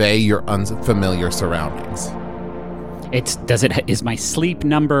and survey your unfamiliar surroundings. Is my sleep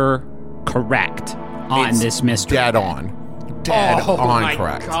number correct on this mystery? Dead on. Dead on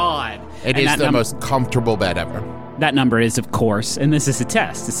correct. God. It is the most comfortable bed ever. That number is, of course, and this is a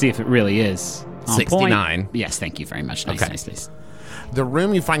test to see if it really is on 69. Point. Yes, thank you very much. Nice, okay. nice. The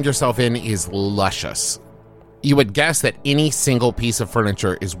room you find yourself in is luscious. You would guess that any single piece of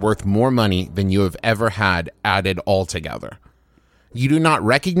furniture is worth more money than you have ever had added all together. You do not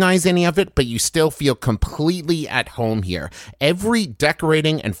recognize any of it, but you still feel completely at home here. Every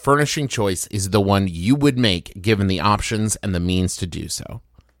decorating and furnishing choice is the one you would make given the options and the means to do so.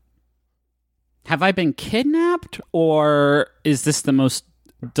 Have I been kidnapped, or is this the most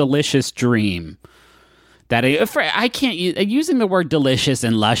delicious dream? That I can't use, using the word delicious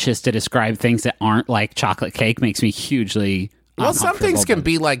and luscious to describe things that aren't like chocolate cake makes me hugely well, some things can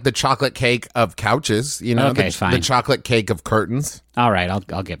be like the chocolate cake of couches, you know, okay, fine. The chocolate cake of curtains. All right,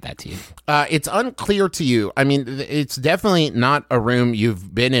 I'll give that to you. It's unclear to you. I mean, it's definitely not a room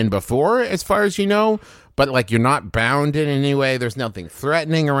you've been in before, as far as you know, but like you're not bound in any way. There's nothing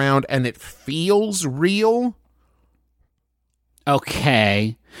threatening around, and it feels real.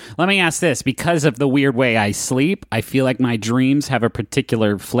 Okay. Let me ask this. Because of the weird way I sleep, I feel like my dreams have a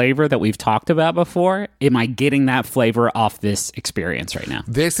particular flavor that we've talked about before. Am I getting that flavor off this experience right now?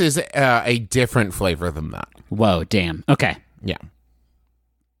 This is a different flavor than that. Whoa, damn. Okay. Yeah.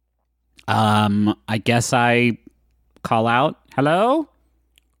 I guess I call out. Hello?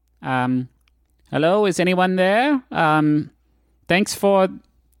 Hello? Is anyone there? Thanks for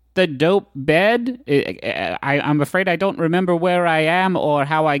the dope bed. I'm afraid I don't remember where I am or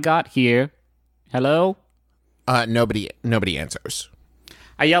how I got here. Hello? Nobody answers.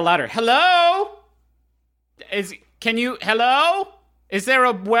 I yell louder. Hello? Hello? Is there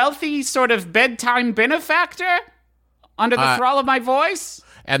a wealthy sort of bedtime benefactor under the thrall of my voice?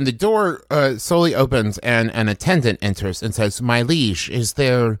 And the door slowly opens and an attendant enters and says, "My liege, is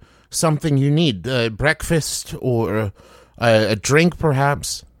there something you need? Breakfast or a drink,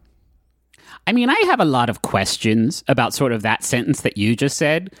 perhaps?" I mean, I have a lot of questions about sort of that sentence that you just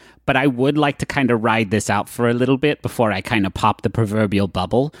said, but I would like to kind of ride this out for a little bit before I kind of pop the proverbial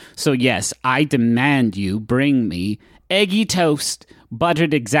bubble. So yes, I demand you bring me eggy toast,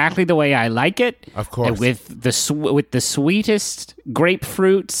 buttered exactly the way I like it. Of course. With the sweetest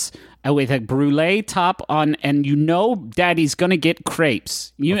grapefruits, with a brulee top on, and you know Daddy's going to get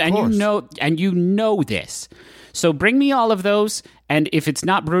crepes. You know this. So bring me all of those, and if it's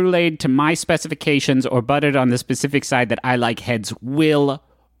not bruleed to my specifications or buttered on the specific side that I like, heads will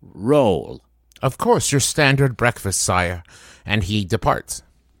roll. Of course, your standard breakfast, sire. And he departs.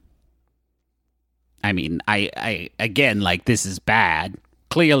 I mean, I again, like, this is bad.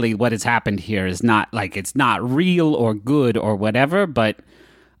 Clearly what has happened here is not, like, it's not real or good or whatever, but,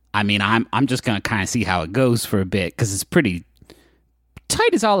 I mean, I'm just going to kind of see how it goes for a bit, because it's pretty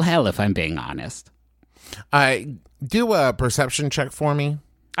tight as all hell, if I'm being honest. Do a perception check for me.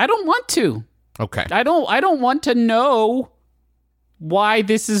 I don't want to. Okay. I don't want to know why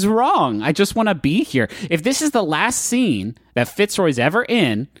this is wrong. I just want to be here. If this is the last scene that Fitzroy's ever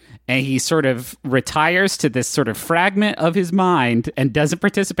in, and he sort of retires to this sort of fragment of his mind and doesn't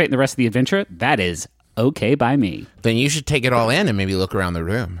participate in the rest of the adventure, that is okay by me. Then you should take it all in and maybe look around the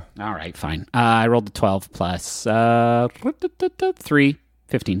room. All right, fine. I rolled a 12 plus 3.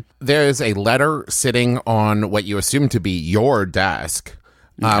 15. There is a letter sitting on what you assume to be your desk.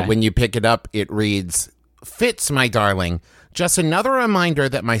 Okay. When you pick it up, it reads, "Fitz, my darling, just another reminder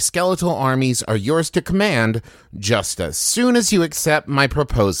that my skeletal armies are yours to command just as soon as you accept my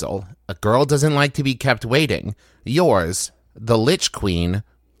proposal. A girl doesn't like to be kept waiting. Yours, the Lich Queen,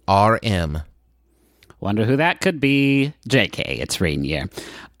 R.M." Wonder who that could be. JK, it's Rainier.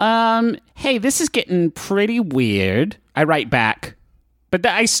 Hey, this is getting pretty weird. I write back. But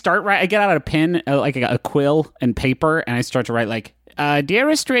I get out a pen, like a quill and paper, and I start to write like,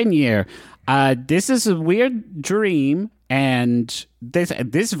 "Dearest Rainier, this is a weird dream, and this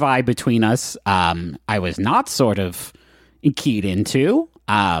vibe between us, I was not sort of keyed into,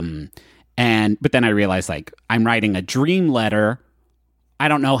 but then I realized, like, I'm writing a dream letter. I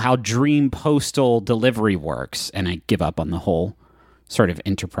don't know how dream postal delivery works, and I give up on the whole sort of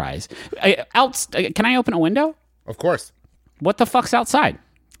enterprise. Can I open a window? Of course. What the fuck's outside?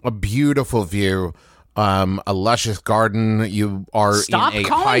 A beautiful view a luscious garden. You are Stop in a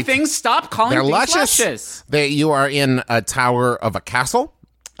calling high- things. Stop calling They're things luscious. luscious. You are in a tower of a castle.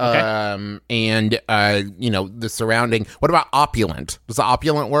 Okay. And the surrounding. What about opulent? Does the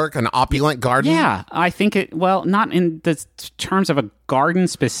opulent work? An opulent garden? Yeah, I think it. Well, not in the terms of a garden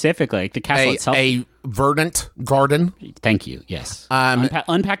specifically. Like the castle itself. A verdant garden. Thank you. Yes.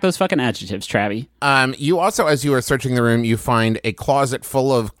 Unpack those fucking adjectives, Travie. You also, as you are searching the room, you find a closet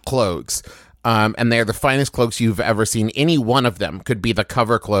full of cloaks. And they're the finest cloaks you've ever seen. Any one of them could be the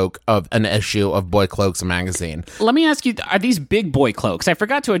cover cloak of an issue of Boy Cloaks magazine. Let me ask you: are these big boy cloaks? I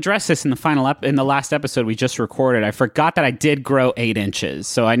forgot to address this in the last episode we just recorded. I forgot that I did grow 8 inches,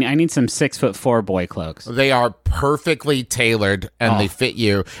 so I need some 6'4" boy cloaks. They are perfectly tailored and they fit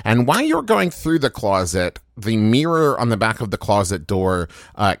you. And while you're going through the closet, the mirror on the back of the closet door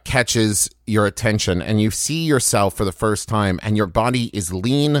catches your attention, and you see yourself for the first time, and your body is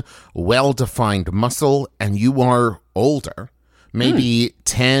lean, well-defined muscle, and you are older, maybe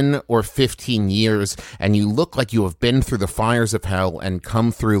 10 or 15 years, and you look like you have been through the fires of hell and come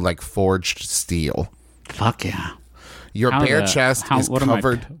through like forged steel. Fuck yeah. Your bare chest is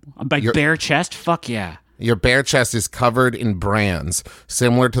covered. Bare chest? Fuck yeah. Your bare chest is covered in brands,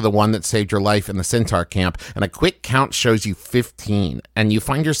 similar to the one that saved your life in the Centaur camp, and a quick count shows you 15, and you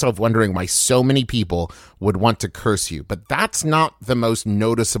find yourself wondering why so many people would want to curse you. But that's not the most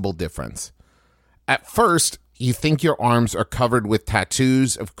noticeable difference. At first, you think your arms are covered with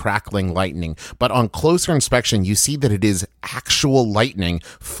tattoos of crackling lightning, but on closer inspection, you see that it is actual lightning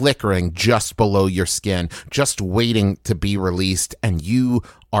flickering just below your skin, just waiting to be released, and you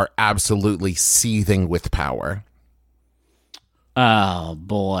are absolutely seething with power. Oh,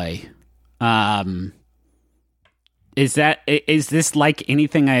 boy. Is this like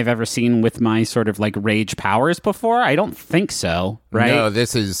anything I've ever seen with my sort of like rage powers before? I don't think so, right? No,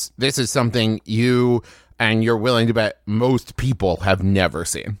 this is something you and you're willing to bet most people have never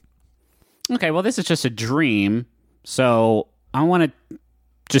seen. Okay, well, this is just a dream, so I want to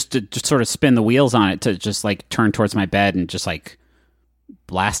just sort of spin the wheels on it to just like turn towards my bed and just like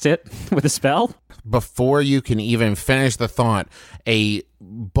blast it with a spell. Before you can even finish the thought, a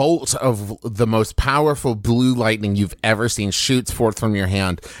bolt of the most powerful blue lightning you've ever seen shoots forth from your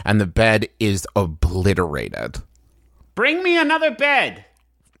hand, and the bed is obliterated. Bring me another bed!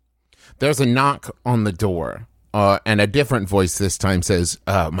 There's a knock on the door, and a different voice this time says,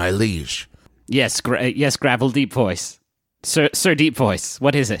 my liege. Yes, Gravel Deep Voice. Sir Deep Voice,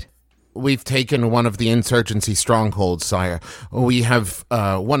 what is it? We've taken one of the insurgency strongholds, sire. We have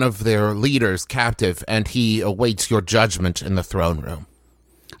one of their leaders captive, and he awaits your judgment in the throne room.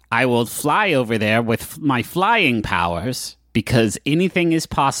 I will fly over there with my flying powers, because anything is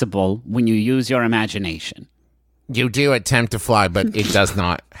possible when you use your imagination. You do attempt to fly, but it does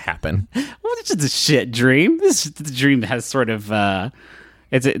not happen. Well, it's just a shit dream. This dream has sort of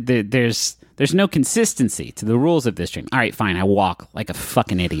there's no consistency to the rules of this dream. All right, fine. I walk like a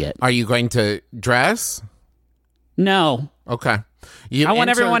fucking idiot. Are you going to dress? No. Okay. I want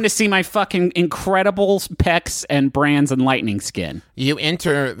everyone to see my fucking incredible pecs and brands and lightning skin. You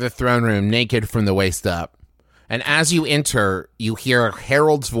enter the throne room naked from the waist up. And as you enter, you hear a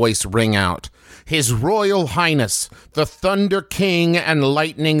herald's voice ring out. His Royal Highness, the Thunder King and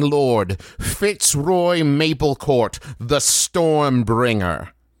Lightning Lord, Fitzroy Maplecourt, the Stormbringer.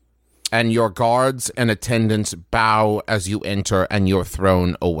 And your guards and attendants bow as you enter, and your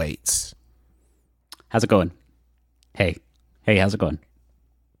throne awaits. How's it going? Hey, how's it going?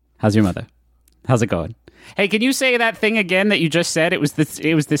 How's your mother? How's it going? Hey, can you say that thing again that you just said? It was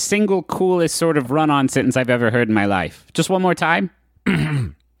the single coolest sort of run-on sentence I've ever heard in my life. Just one more time.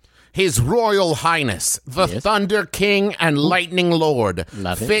 His Royal Highness, the Thunder King and Lightning Lord,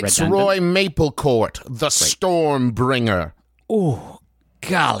 Fitzroy Maplecourt, the Stormbringer. Ooh,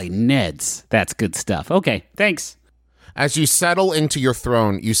 golly, Neds. That's good stuff. Okay, thanks. As you settle into your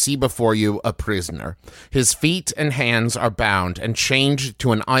throne, you see before you a prisoner. His feet and hands are bound and chained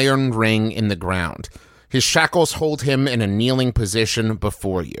to an iron ring in the ground. His shackles hold him in a kneeling position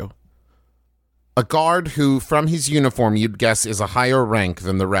before you. A guard who, from his uniform, you'd guess is a higher rank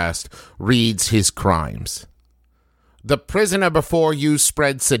than the rest, reads his crimes. The prisoner before you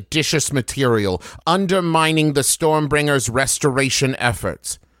spread seditious material, undermining the Stormbringer's restoration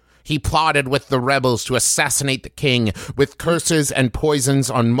efforts. He plotted with the rebels to assassinate the king with curses and poisons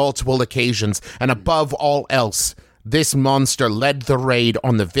on multiple occasions, and above all else, this monster led the raid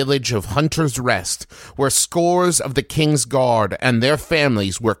on the village of Hunter's Rest, where scores of the king's guard and their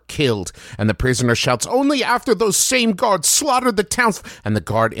families were killed, and the prisoner shouts, "Only after those same guards slaughtered the towns," and the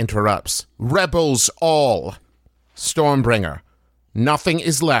guard interrupts, "Rebels all! Stormbringer, Nothing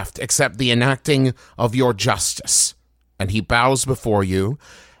is left except the enacting of your justice. And he bows before you,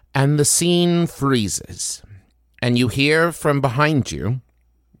 and the scene freezes. And you hear from behind you,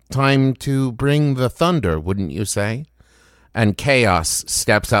 time to bring the thunder, wouldn't you say? And Chaos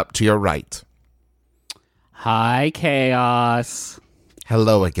steps up to your right. Hi, Chaos.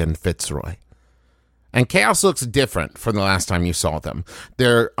 Hello again, Fitzroy. And Chaos looks different from the last time you saw them.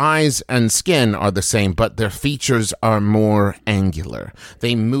 Their eyes and skin are the same, but their features are more angular.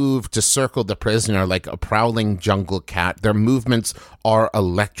 They move to circle the prisoner like a prowling jungle cat. Their movements are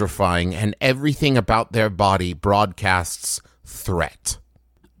electrifying, and everything about their body broadcasts threat.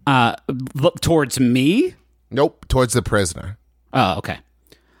 Towards me? Nope, towards the prisoner. Oh, okay.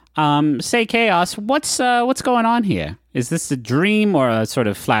 Say, Chaos, what's going on here? Is this a dream or a sort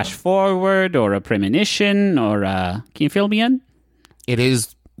of flash forward or a premonition or can you fill me in? It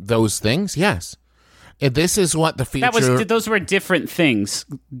is those things, yes. This is what the future... Those were different things.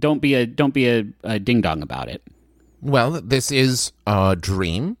 Don't be a ding dong about it. Well, this is a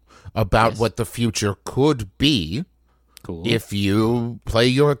dream about what the future could be. Cool. If you play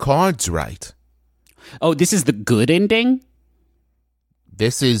your cards right. Oh, this is the good ending?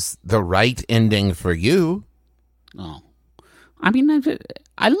 This is the right ending for you. Oh. I mean,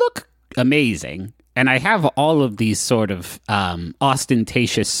 I look amazing, and I have all of these sort of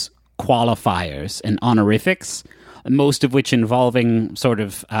ostentatious qualifiers and honorifics, most of which involving sort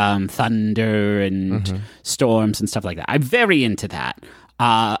of thunder and storms and stuff like that. I'm very into that.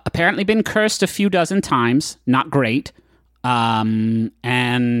 Apparently been cursed a few dozen times. Not great. And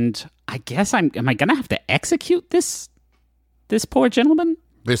I guess am I going to have to execute this poor gentleman?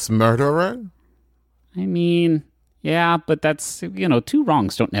 This murderer? I mean, yeah, but that's, two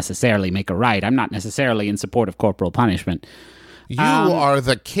wrongs don't necessarily make a right. I'm not necessarily in support of corporal punishment. You are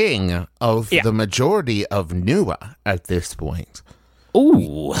the king of the majority of Nua at this point.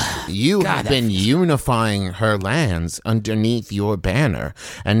 Ooh. You have been unifying her lands underneath your banner,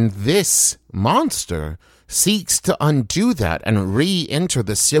 and this monster seeks to undo that and re-enter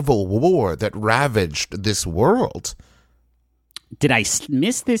the civil war that ravaged this world. Did I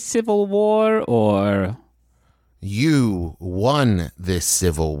miss this civil war, or... You won this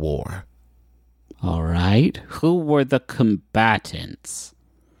civil war. All right. Who were the combatants?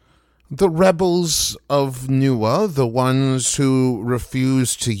 The rebels of Nua, the ones who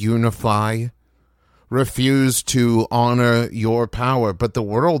refused to unify, refused to honor your power. But the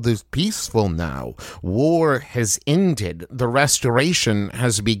world is peaceful now. War has ended. The restoration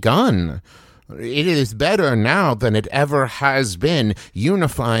has begun. It is better now than it ever has been,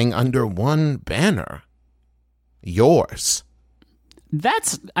 unifying under one banner. Yours.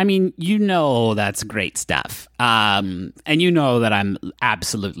 That's great stuff. And that I'm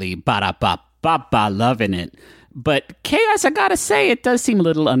absolutely ba-da-ba-ba-ba loving it. But Chaos, I gotta say, it does seem a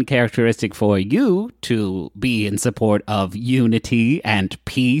little uncharacteristic for you to be in support of unity and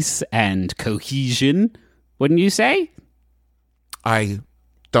peace and cohesion, wouldn't you say? I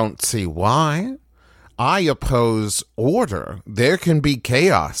don't see why. I oppose order. There can be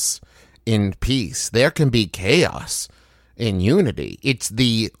chaos in peace. There can be chaos in unity. It's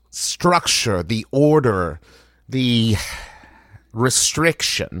the structure, the order, the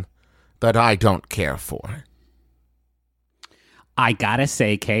restriction that I don't care for. I gotta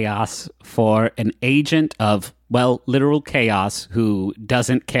say, Chaos, for an agent of, literal chaos who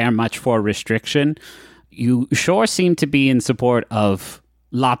doesn't care much for restriction, you sure seem to be in support of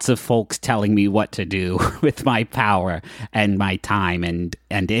lots of folks telling me what to do with my power and my time and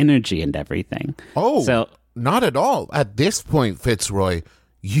energy and everything. Oh, so not at all. At this point, Fitzroy,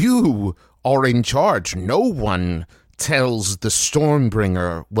 you are in charge. No one tells the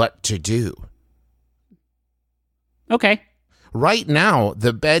Stormbringer what to do. Okay. Right now,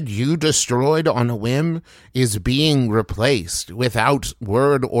 the bed you destroyed on a whim is being replaced without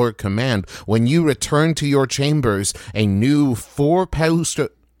word or command. When you return to your chambers, a new four-poster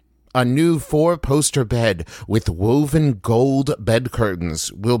bed with woven gold bed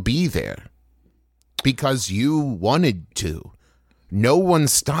curtains will be there because you wanted to. No one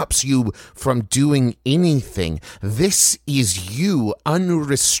stops you from doing anything. This is you,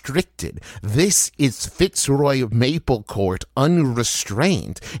 unrestricted. This is Fitzroy Maplecourt,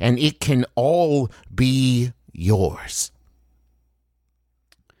 unrestrained, and it can all be yours.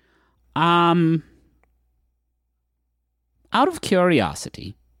 Out of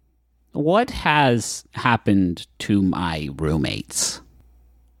curiosity, what has happened to my roommates?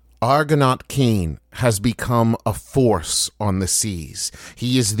 Argonaut Keen has become a force on the seas.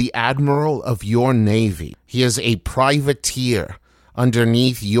 He is the admiral of your navy. He is a privateer,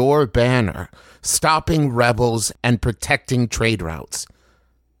 underneath your banner, stopping rebels and protecting trade routes.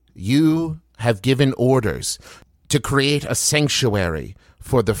 You have given orders to create a sanctuary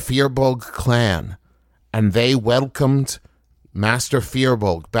for the Firbolg clan, and they welcomed Master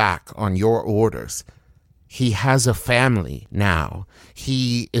Firbolg back on your orders. He has a family now.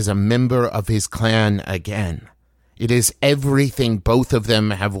 He is a member of his clan again. It is everything both of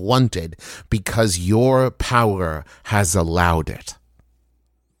them have wanted because your power has allowed it.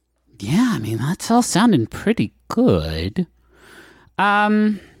 Yeah, I mean, that's all sounding pretty good.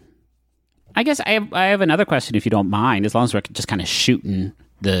 I guess I have another question, if you don't mind, as long as we're just kind of shooting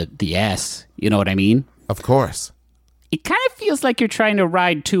the S. You know what I mean? Of course. It kind of feels like you're trying to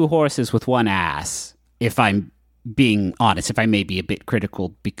ride two horses with one ass, if I'm being honest, if I may be a bit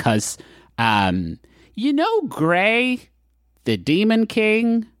critical, because, Gray, the Demon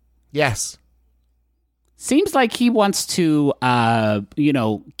King? Yes. Seems like he wants to,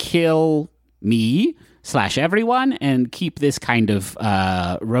 kill me / everyone and keep this kind of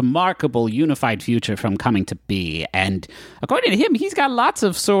remarkable unified future from coming to be. And according to him, he's got lots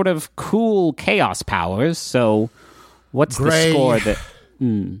of sort of cool chaos powers. So what's the score that...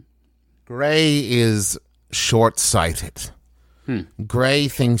 Gray is short-sighted. Gray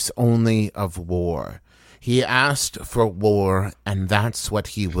thinks only of war. He asked for war, and that's what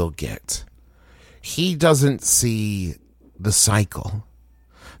he will get. He doesn't see the cycle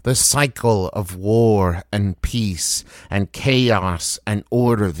of war and peace and chaos and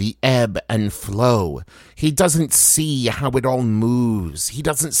order, the ebb and flow. He doesn't see how it all moves. He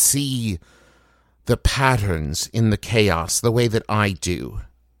doesn't see the patterns in the chaos the way that I do.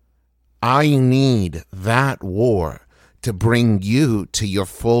 I need that war to bring you to your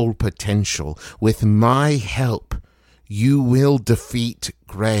full potential. With my help, you will defeat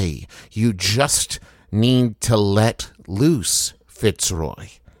Gray. You just need to let loose, Fitzroy.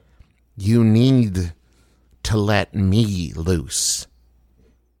 You need to let me loose.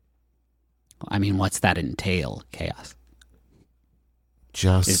 I mean, what's that entail, Chaos?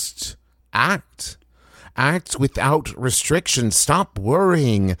 Just act. Act without restriction. Stop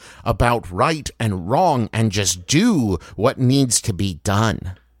worrying about right and wrong and just do what needs to be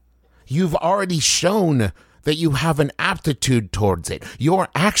done. You've already shown that you have an aptitude towards it. Your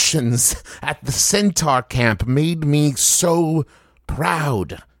actions at the Centaur camp made me so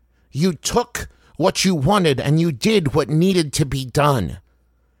proud. You took what you wanted and you did what needed to be done.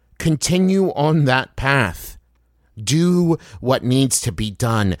 Continue on that path. Do what needs to be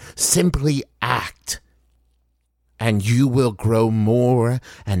done. Simply act. And you will grow more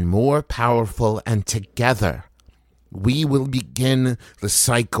and more powerful, and together we will begin the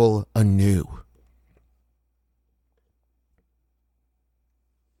cycle anew.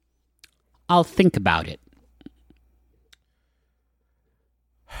 I'll think about it.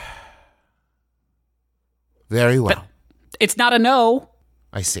 Very well. But it's not a no.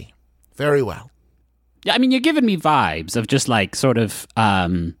 I see. Very well. Yeah, I mean, you're giving me vibes of just like sort of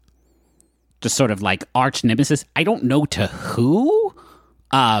like arch nemesis. I don't know to who.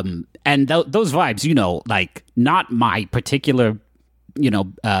 And those vibes, like not my particular,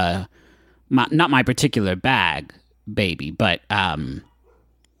 not my particular bag, baby. But I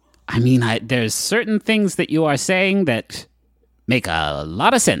mean, there's certain things that you are saying that make a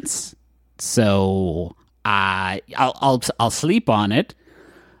lot of sense. So I'll sleep on it.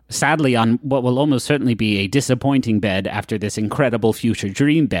 Sadly, on what will almost certainly be a disappointing bed after this incredible future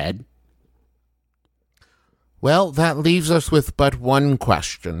dream bed. Well, that leaves us with but one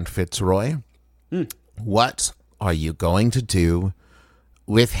question, Fitzroy. What are you going to do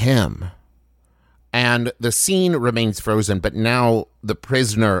with him? And the scene remains frozen, but now the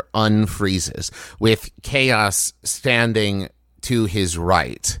prisoner unfreezes, with Chaos standing to his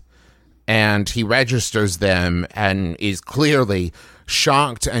right. And he registers them and is clearly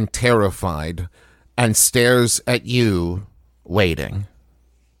shocked and terrified and stares at you, waiting.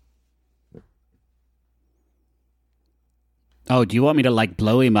 Oh, do you want me to, like,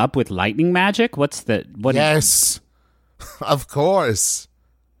 blow him up with lightning magic? Yes, of course.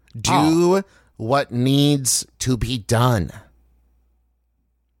 Do what needs to be done.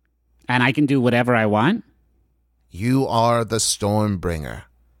 And I can do whatever I want? You are the Stormbringer.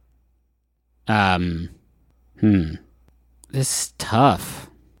 This is tough.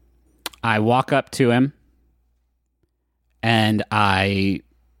 I walk up to him and I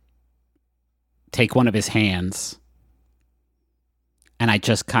take one of his hands and I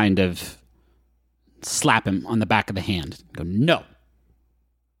just kind of slap him on the back of the hand. Go, no.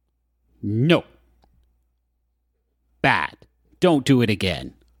 No. Bad. Don't do it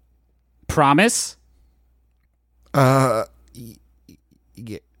again. Promise?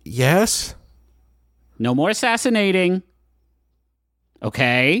 Yes? No more assassinating.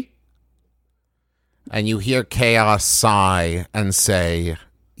 Okay? And you hear Chaos sigh and say,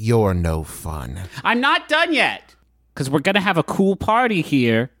 "You're no fun." I'm not done yet. Because we're going to have a cool party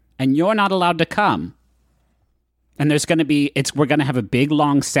here, and you're not allowed to come. And there's going to be, we're going to have a big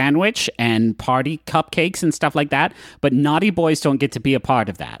long sandwich and party cupcakes and stuff like that. But naughty boys don't get to be a part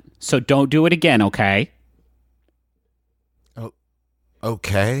of that. So don't do it again, okay? Oh,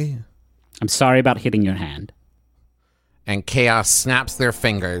 okay. I'm sorry about hitting your hand. And Chaos snaps their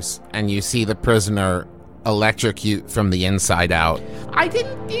fingers, and you see the prisoner electrocute from the inside out.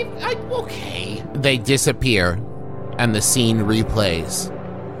 Okay. They disappear, and the scene replays.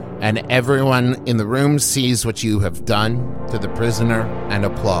 And everyone in the room sees what you have done to the prisoner and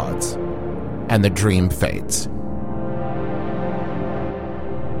applauds. And the dream fades.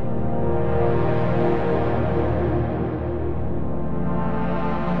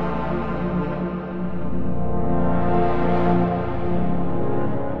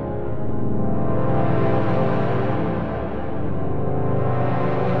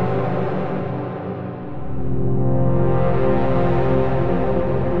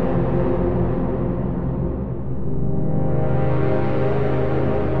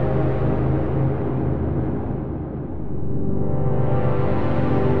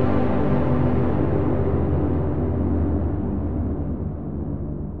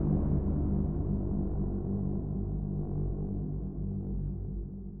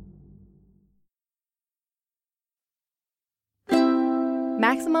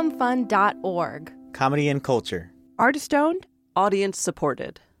 MaximumFun.org. Comedy and culture. Artist owned. Audience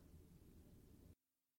supported.